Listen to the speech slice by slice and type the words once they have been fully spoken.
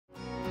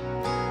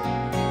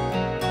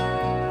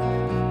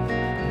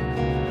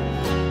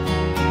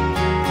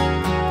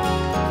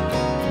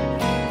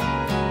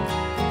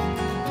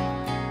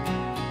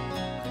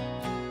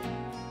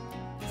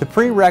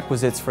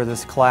prerequisites for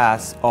this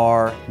class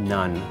are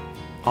none.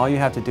 All you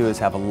have to do is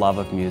have a love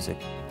of music.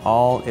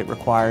 All it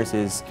requires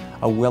is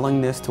a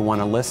willingness to want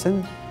to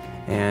listen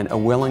and a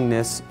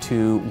willingness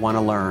to want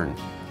to learn.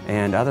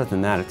 And other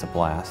than that, it's a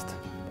blast.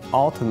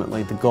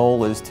 Ultimately, the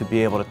goal is to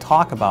be able to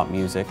talk about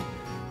music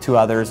to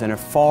others in a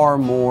far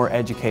more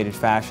educated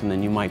fashion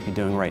than you might be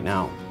doing right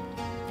now.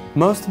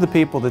 Most of the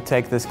people that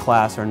take this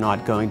class are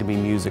not going to be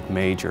music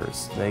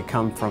majors. They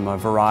come from a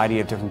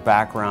variety of different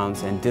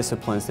backgrounds and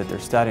disciplines that they're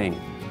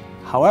studying.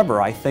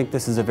 However, I think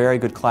this is a very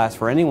good class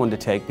for anyone to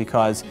take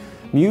because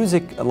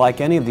music,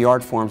 like any of the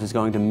art forms, is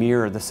going to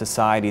mirror the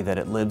society that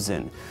it lives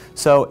in.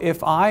 So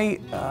if I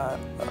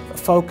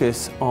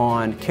focus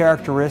on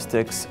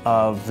characteristics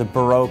of the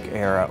Baroque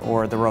era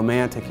or the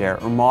Romantic era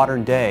or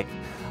modern day,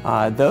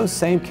 those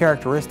same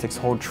characteristics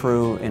hold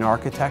true in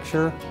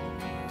architecture,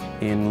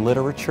 in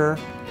literature,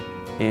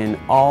 in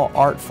all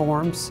art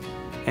forms,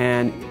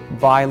 and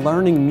by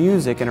learning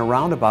music in a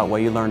roundabout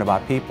way, you learn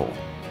about people.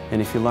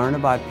 And if you learn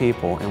about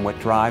people and what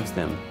drives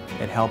them,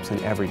 it helps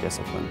in every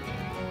discipline.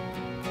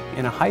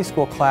 In a high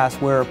school class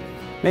where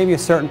maybe a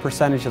certain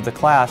percentage of the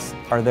class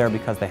are there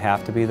because they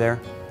have to be there,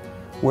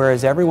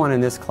 whereas everyone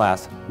in this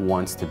class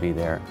wants to be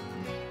there.